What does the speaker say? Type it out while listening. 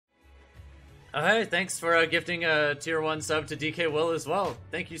Oh, hey, thanks for gifting a tier 1 sub to DKWill as well.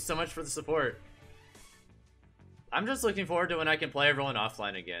 Thank you so much for the support. I'm just looking forward to when I can play everyone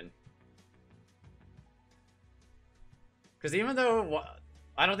offline again. Because even though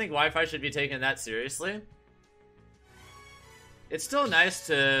I don't think Wi-Fi should be taken that seriously, it's still nice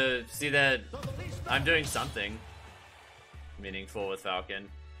to see that I'm doing something meaningful with Falcon.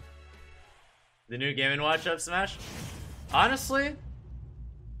 The new Game & Watch up smash? Honestly,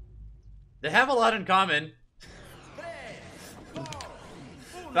 they have a lot in common.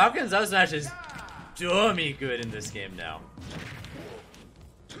 Falcon's up smash is dummy good in this game now.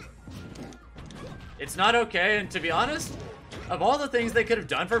 It's not okay, and to be honest, of all the things they could have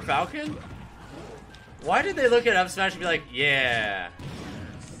done for Falcon, why did they look at up smash and be like, yeah,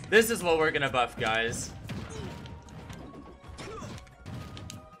 this is what we're gonna buff, guys?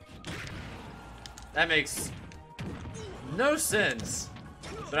 That makes no sense.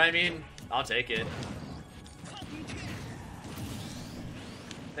 But I mean, I'll take it.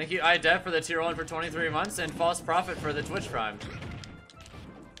 Thank you, iDev, for the tier 1 for 23 months, and False Prophet for the Twitch Prime.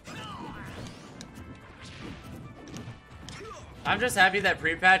 I'm just happy that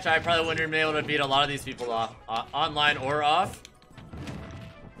pre-patch, I probably wouldn't have been able to beat a lot of these people off, online or off.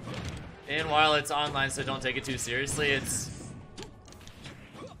 And while it's online, so don't take it too seriously, it's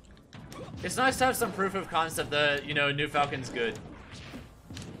nice to have some proof of concept that, you know, new Falcon's good.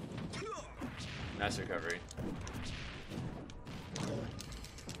 Nice recovery.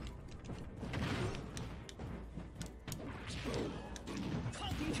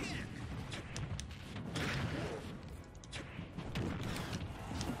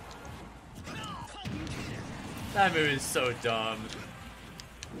 That move is so dumb.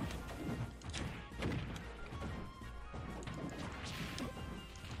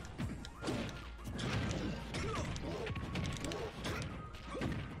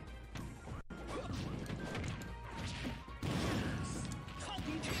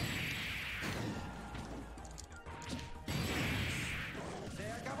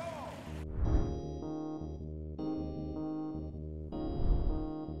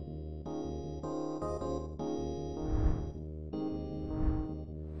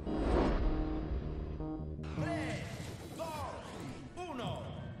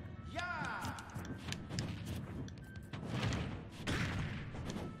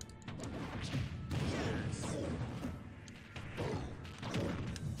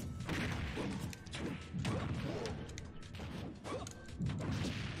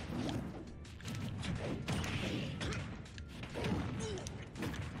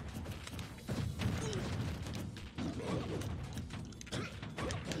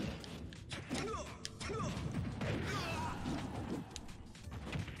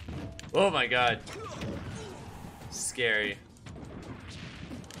 Oh my god. Scary.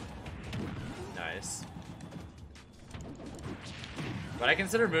 Nice. But I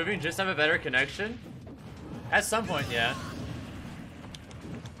consider moving just to have a better connection? At some point, yeah.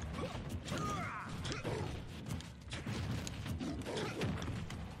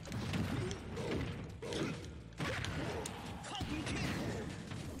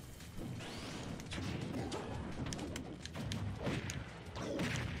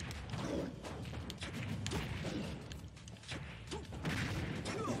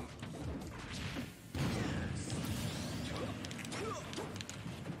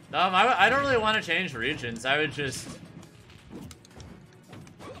 I don't really want to change regions. I would just...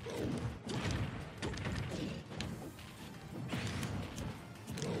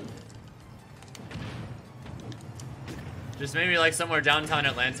 just maybe like somewhere downtown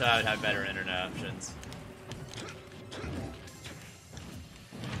Atlanta, I would have better internet options.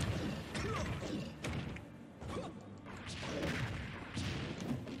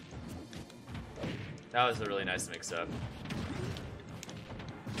 That was a really nice mix-up.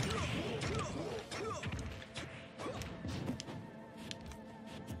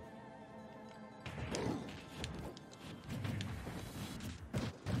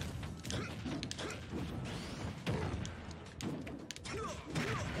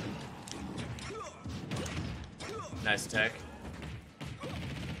 Nice tech.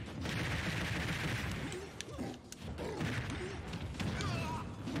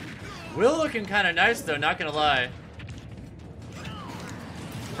 Will looking kind of nice though, not gonna lie.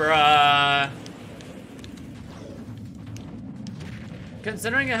 Bruh.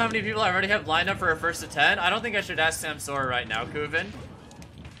 Considering how many people I already have lined up for a first to 10, I don't think I should ask Sam Sora right now, Kuvin.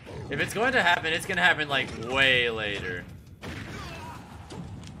 If it's going to happen, it's gonna happen like way later.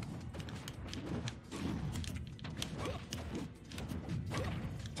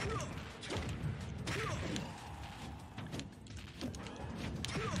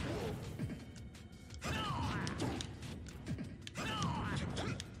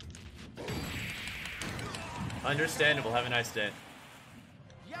 Understandable. Have a nice day.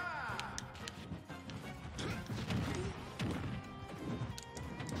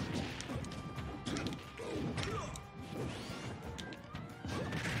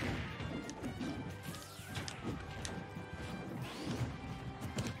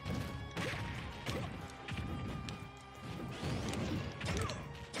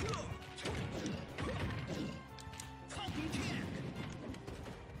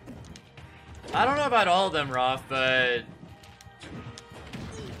 I don't know about all of them, Roth, but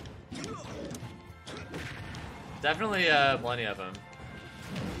definitely plenty of them.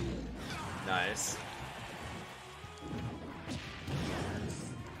 Nice.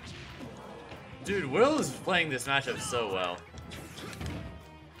 Dude, Will is playing this matchup so well.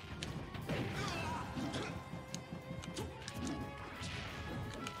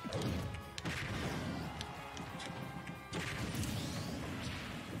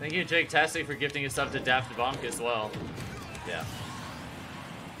 Thank you, Jake Tassie, for gifting us up to Daft Bonk as well. Yeah.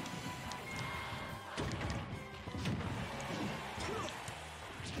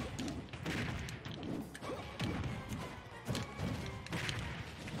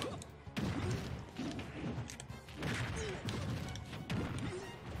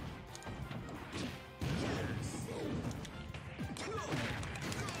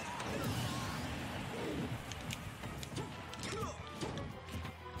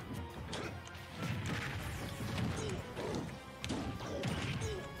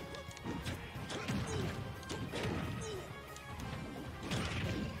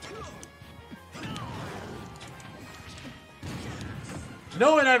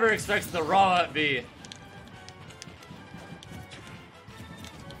 No one ever expects the raw up B.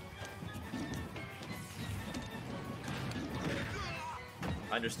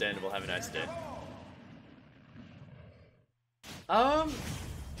 Understandable. Have a nice day.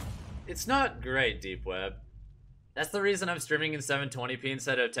 It's not great, Deep Web. That's the reason I'm streaming in 720p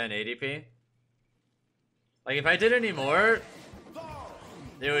instead of 1080p. Like, if I did any more,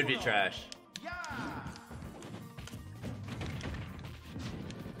 it would be trash.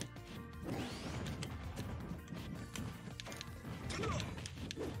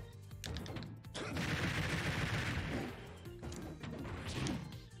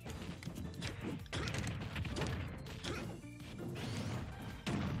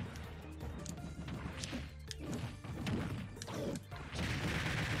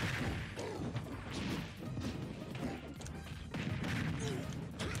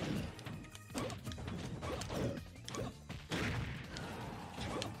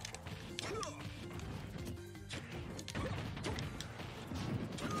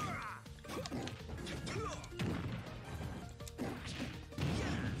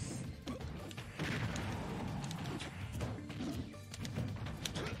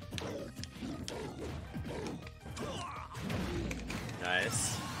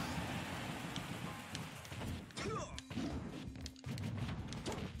 Nice.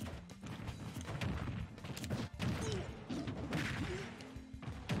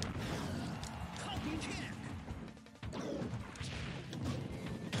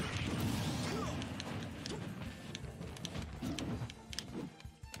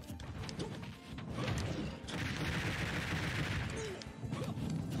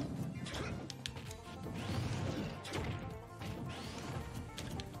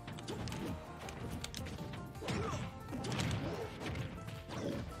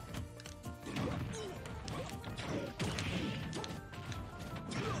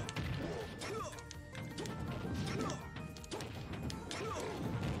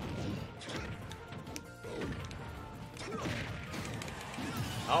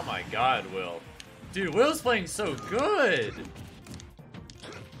 Oh my god, Will. Dude, Will's playing so good!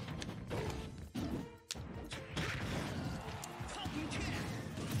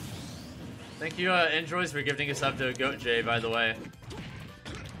 Thank you, Androids, for gifting us up to Goat J, by the way.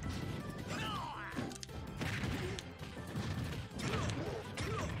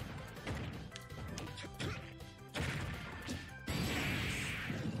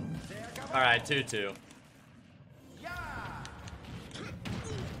 Alright, 2-2.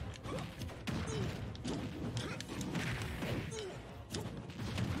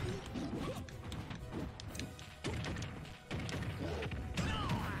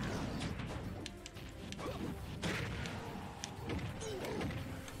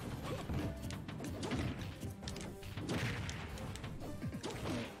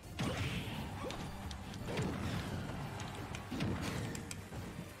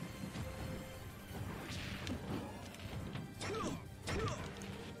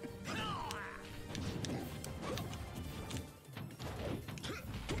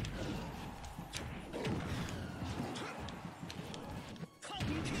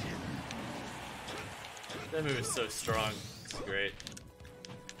 That move is so strong. It's great.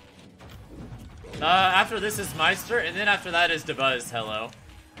 After this is Meister, and then after that is DeBuzz. Hello.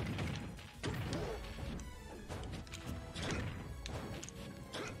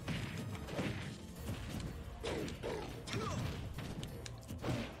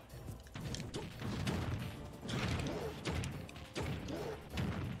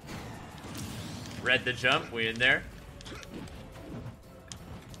 Read the jump, we in there.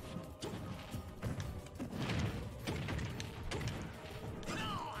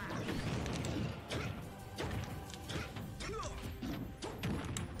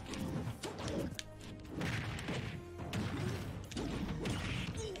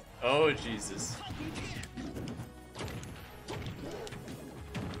 Oh, Jesus.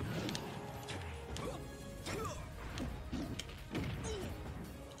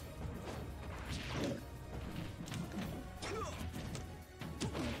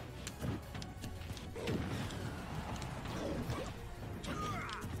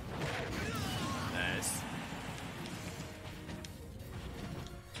 Nice.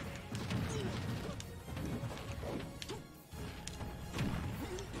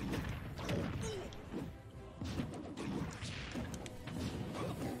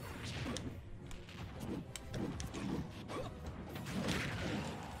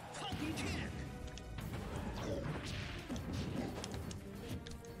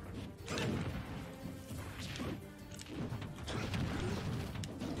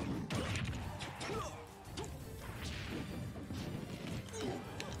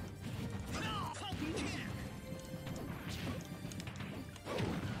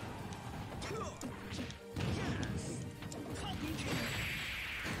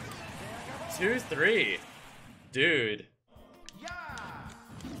 Two, three. Dude.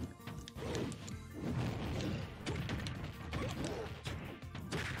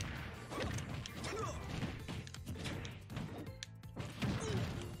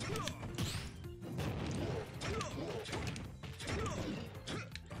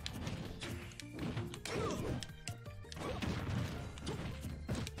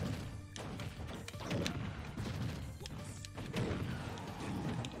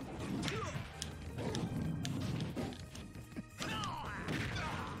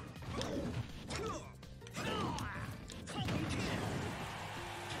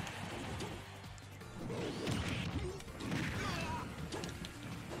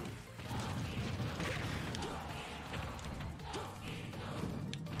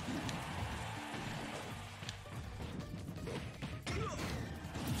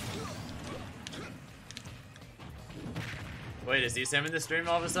 Wait, is he Sam in the stream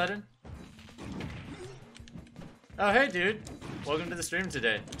all of a sudden? Oh, hey, dude. Welcome to the stream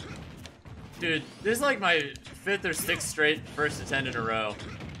today. Dude, this is like my 5th or 6th straight first to 10 in a row.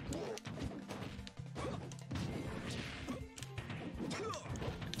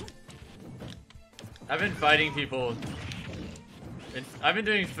 I've been fighting people. I've been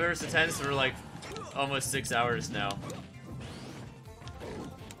doing first to 10s for like almost 6 hours now.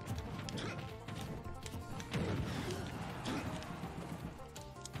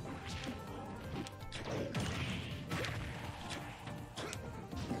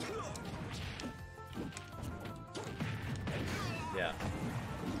 Yeah.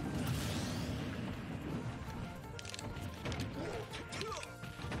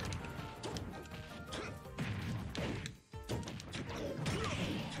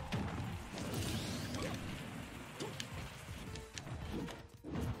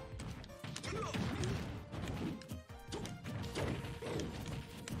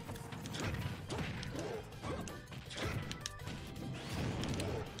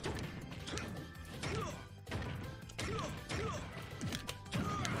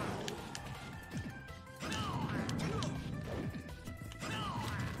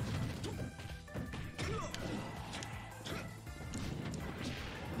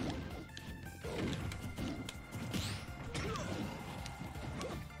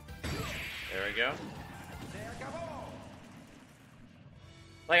 There we go.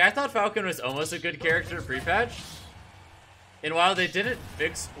 Like, I thought Falcon was almost a good character pre-patch. And while they didn't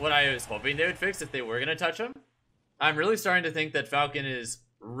fix what I was hoping they would fix if they were going to touch him, I'm really starting to think that Falcon is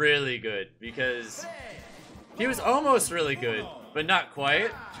really good. Because he was almost really good, but not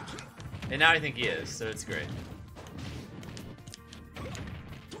quite. And now I think he is, so it's great.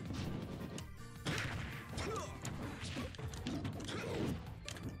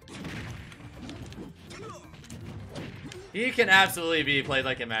 He can absolutely be played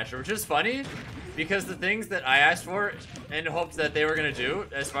like a matcher, which is funny because the things that I asked for and hoped that they were going to do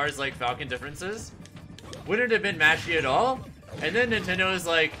as far as like Falcon differences wouldn't have been matchy at all. And then Nintendo was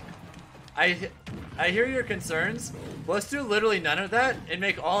like, I I hear your concerns. Let's do literally none of that and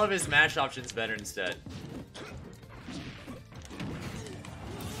make all of his mash options better instead.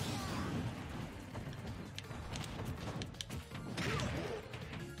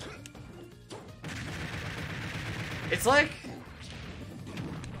 It's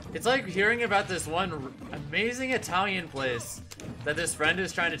like hearing about this one amazing Italian place that this friend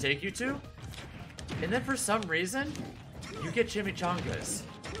is trying to take you to, and then for some reason, you get chimichangas.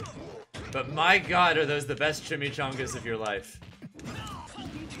 But my god, are those the best chimichangas of your life.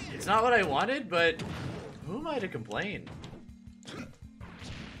 It's not what I wanted, but who am I to complain?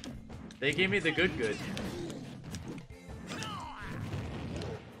 They gave me the good.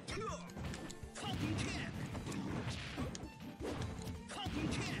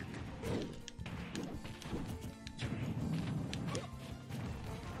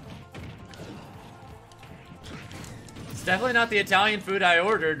 It's definitely not the Italian food I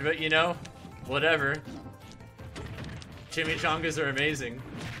ordered, but you know, whatever. Chimichangas are amazing.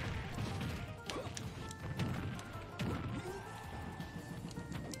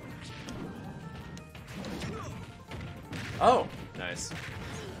 Oh, nice.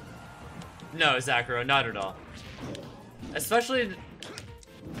 No, Zakuro, not at all. Especially...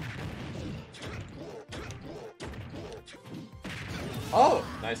 Oh,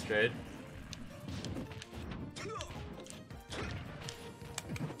 nice trade.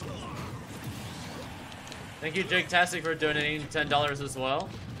 Thank you, Jake Tastic, for donating $10 as well.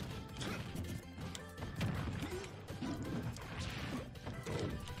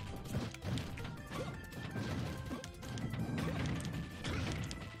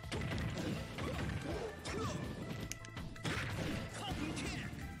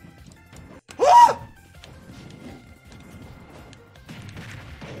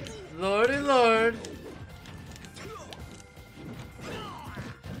 Lordy Lord.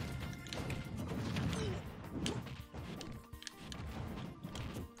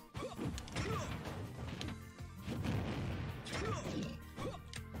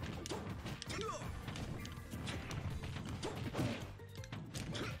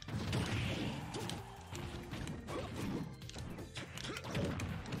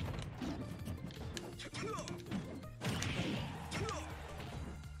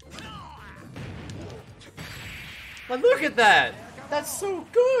 But look at that! That's so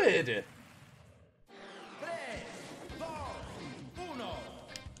good!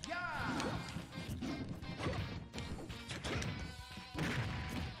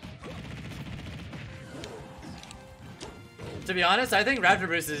 To be honest, I think Raptor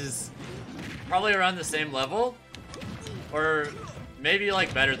Boost is probably around the same level, or maybe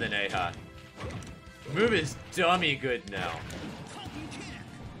like better than Aha. Move is dummy good now.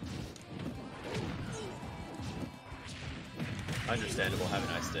 Understandable, have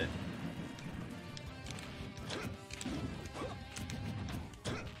a nice day.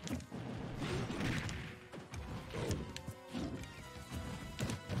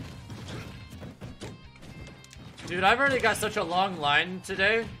 Dude, I've already got such a long line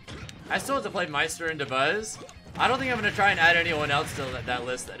today. I still have to play Meister and Buzz. I don't think I'm gonna try and add anyone else to that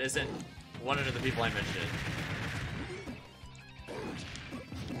list that isn't one of the people I mentioned.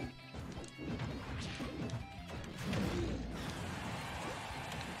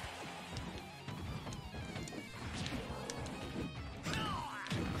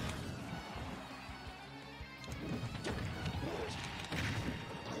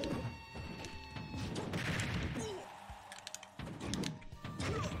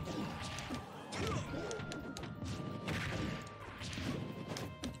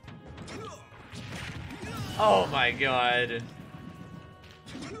 Oh my god.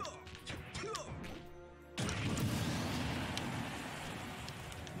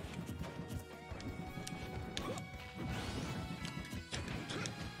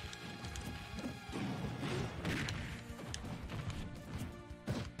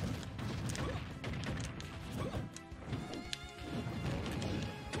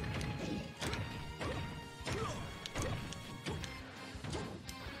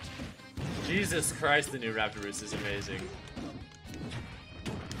 Jesus Christ, the new Raptor Roost is amazing.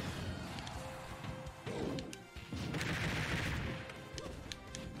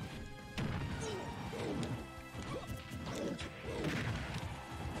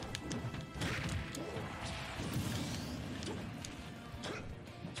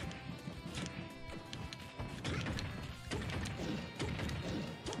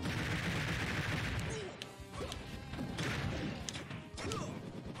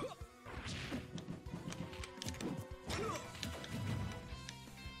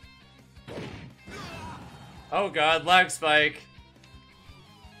 Oh god, lag spike.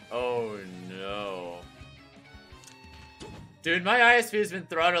 Oh no. Dude, my ISP has been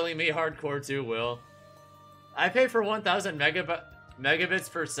throttling me hardcore too, Will. I pay for 1,000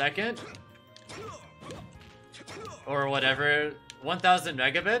 megabits per second. Or whatever. 1,000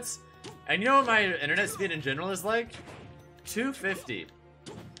 megabits. And you know what my internet speed in general is like? 250.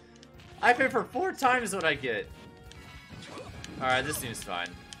 I pay for 4 times what I get. Alright, this seems fine.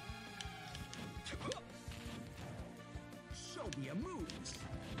 Show me a move.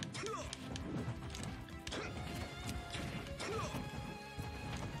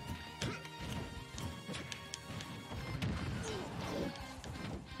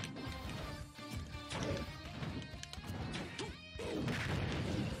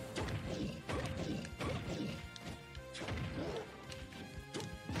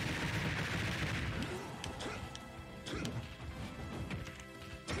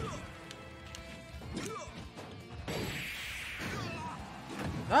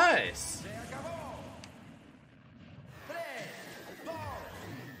 Nice!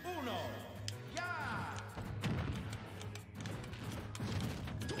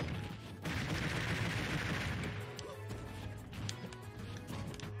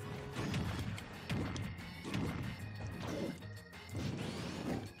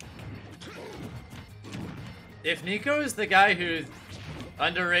 If Nico is the guy who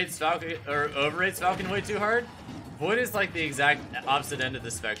underrates Falcon or overrates Falcon way too hard, Void is like the exact opposite end of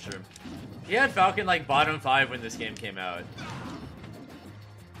the spectrum. He had Falcon like bottom 5 when this game came out.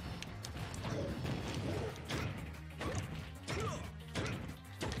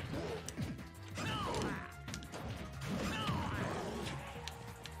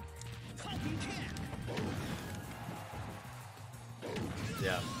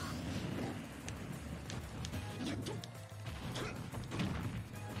 Yeah.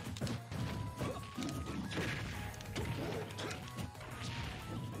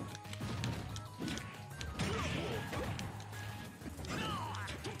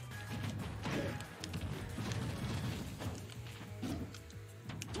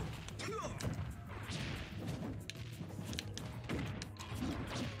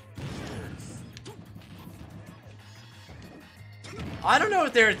 I don't know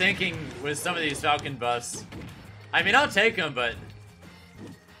what they were thinking with some of these Falcon buffs. I mean, I'll take them, but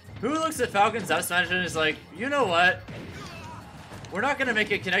who looks at Falcon's up smash and is like, you know what? We're not going to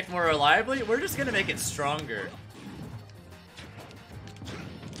make it connect more reliably, we're just going to make it stronger.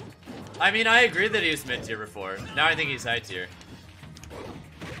 I mean, I agree that he was mid-tier before. Now I think he's high-tier.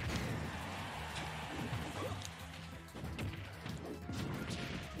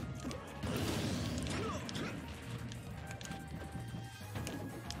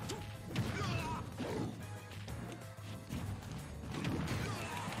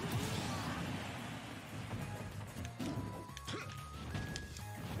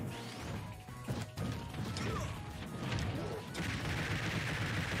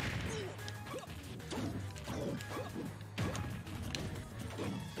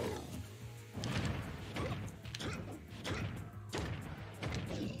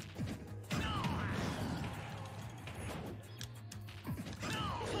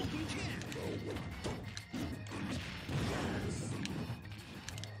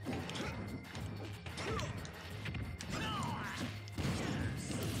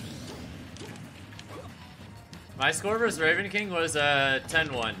 My score versus Raven King was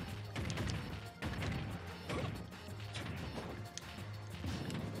 10-1.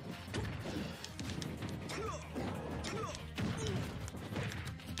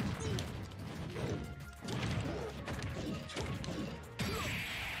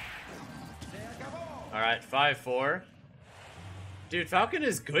 Alright, 5-4. Dude, Falcon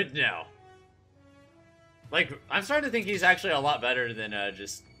is good now. Like, I'm starting to think he's actually a lot better than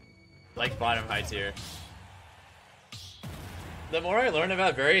just, like, bottom high tier. The more I learn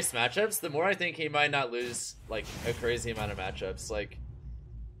about various matchups, the more I think he might not lose, like, a crazy amount of matchups. Like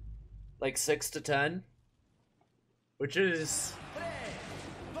 6 to 10. Which is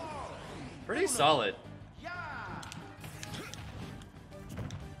pretty solid.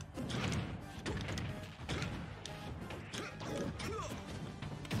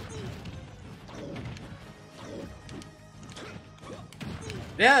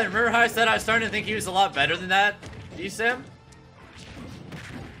 Yeah, remember how I said I was starting to think he was a lot better than that, eSim?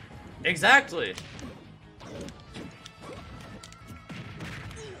 Exactly.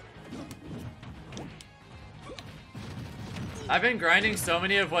 I've been grinding so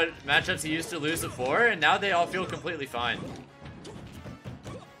many of what matchups he used to lose before, and now they all feel completely fine.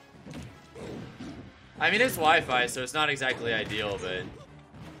 I mean, it's Wi-Fi, so it's not exactly ideal, but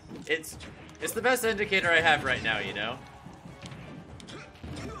it's the best indicator I have right now, you know?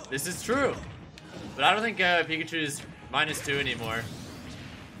 This is true. But I don't think Pikachu's -2 anymore.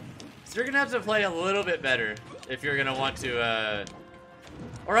 So you're gonna have to play a little bit better if you're gonna want to,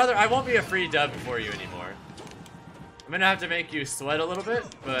 or rather, I won't be a free dub for you anymore. I'm gonna have to make you sweat a little bit,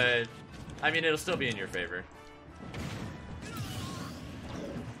 but I mean, it'll still be in your favor.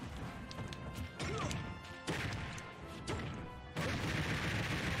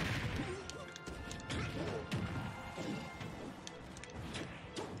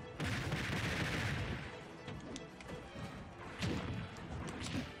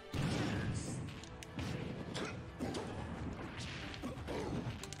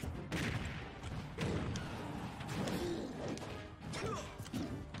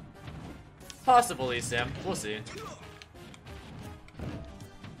 Possibly, Sam. We'll see.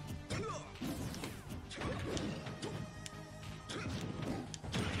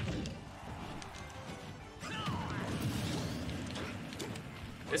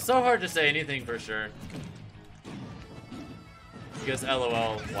 It's so hard to say anything for sure. Because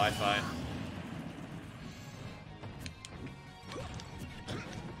LOL Wi-Fi.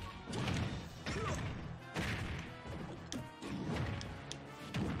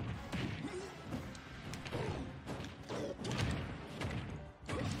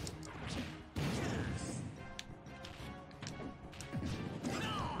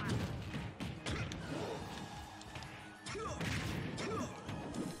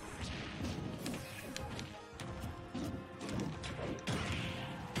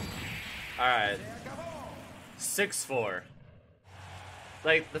 Alright. 6-4.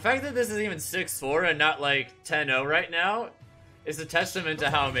 Like, the fact that this is even 6-4 and not like 10-0 right now is a testament to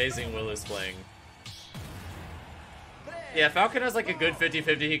how amazing Will is playing. Yeah, Falcon has like a good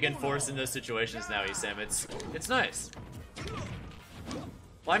 50-50 he can force in those situations now, Sam. It's nice.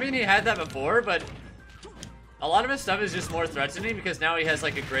 Well, I mean, he had that before, but a lot of his stuff is just more threatening because now he has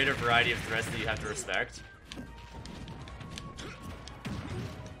like a greater variety of threats that you have to respect.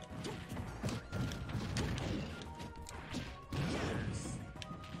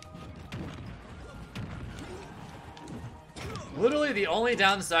 Literally the only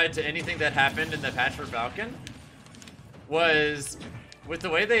downside to anything that happened in the patch for Falcon was with the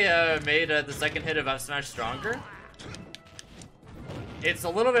way they made the second hit of Up Smash stronger. It's a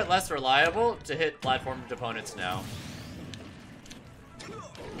little bit less reliable to hit platformed opponents now.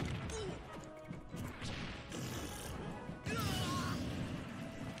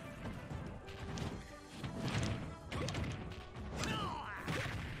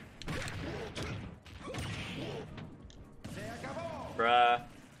 Bruh.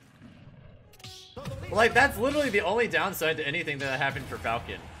 Like, that's literally the only downside to anything that happened for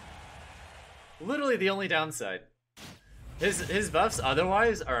Falcon. Literally the only downside. His buffs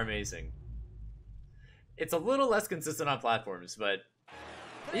otherwise are amazing. It's a little less consistent on platforms, but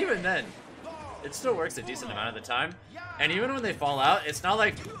even then, it still works a decent amount of the time. And even when they fall out, it's not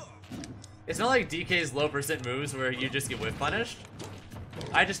like DK's low percent moves where you just get whiff punished.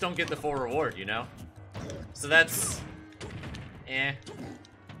 I just don't get the full reward, you know? So that's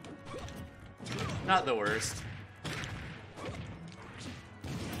not the worst.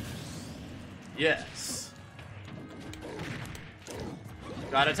 Yes.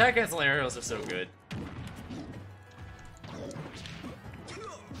 God, attack canceling aerials are so good.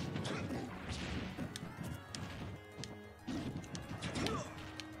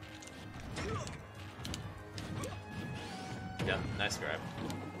 Yeah, nice grab.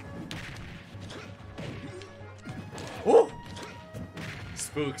 Woo!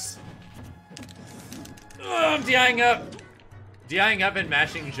 Spooks. Ugh, I'm DIing up. DIing up and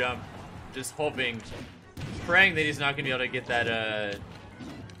mashing jump. Just hoping, praying that he's not gonna be able to get that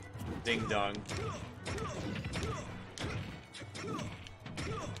ding dong.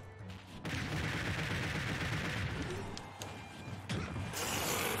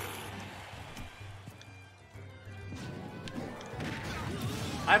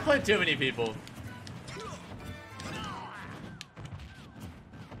 I played too many people.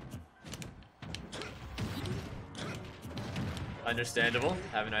 Understandable.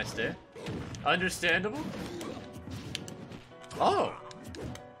 Have a nice day. Understandable. Oh.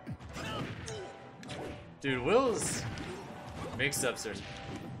 Dude, Will's mix-ups are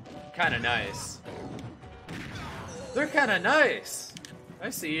kind of nice. They're kind of nice. I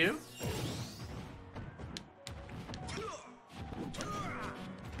see you.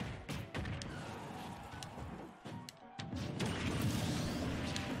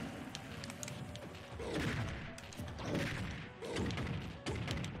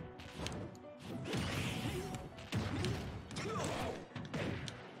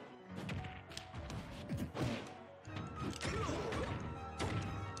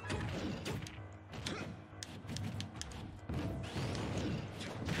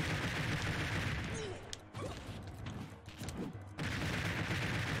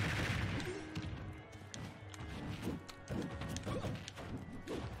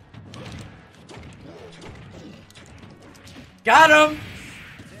 Got him!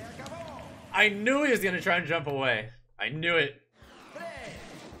 I knew he was gonna try and jump away. I knew it.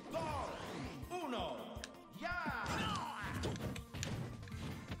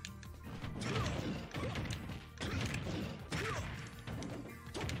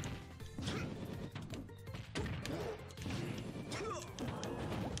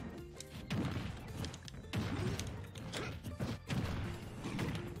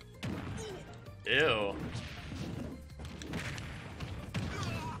 Ew.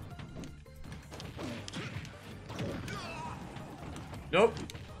 Nope.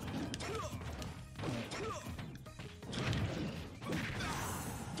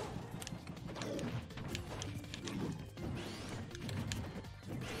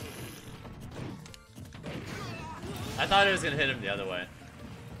 I thought it was gonna hit him the other way.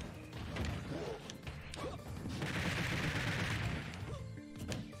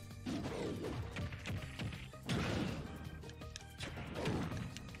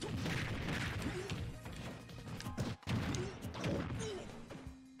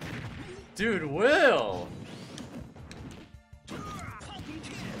 Dude, Will!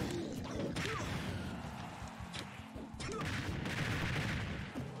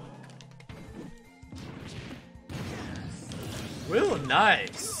 Will,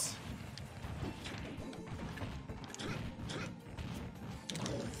 nice!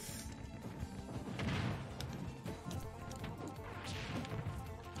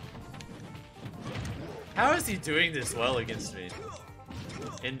 How is he doing this well against me?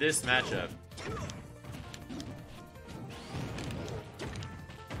 In this matchup.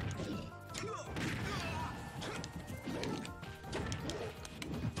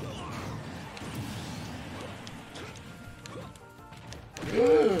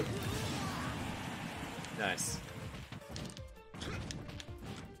 Nice.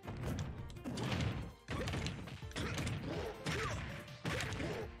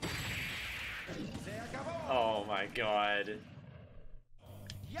 Oh my god.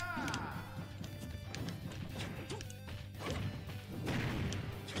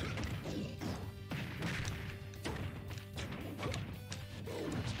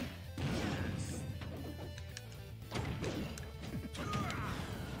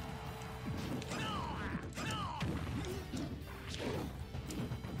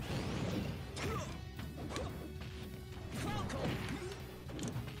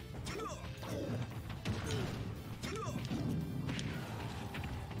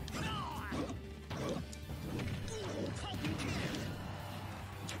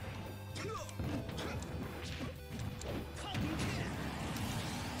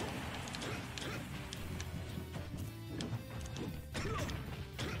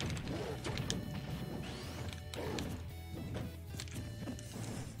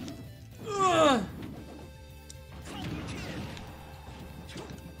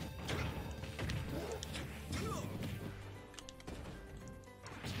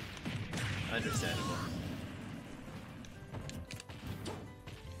 Understandable.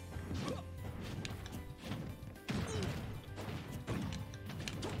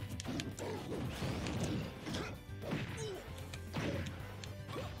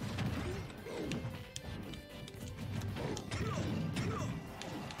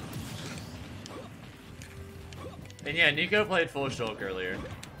 And yeah, Nico played full Shulk earlier.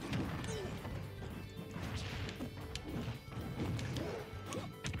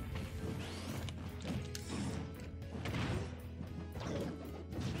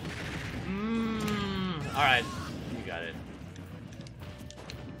 Alright, you got it.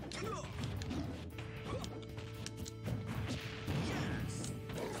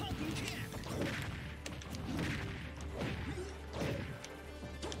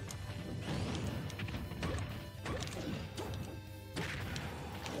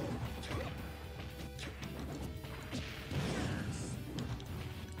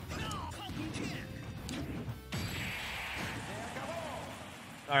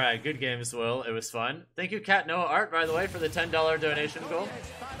 Alright, good games, Will. It was fun. Thank you, Cat Noah Art, by the way, for the $10 donation goal.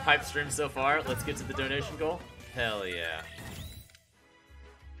 Hype stream so far. Let's get to the donation goal. Hell yeah.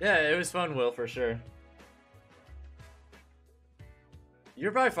 Yeah, it was fun, Will, for sure.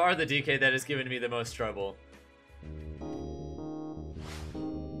 You're by far the DK that has given me the most trouble.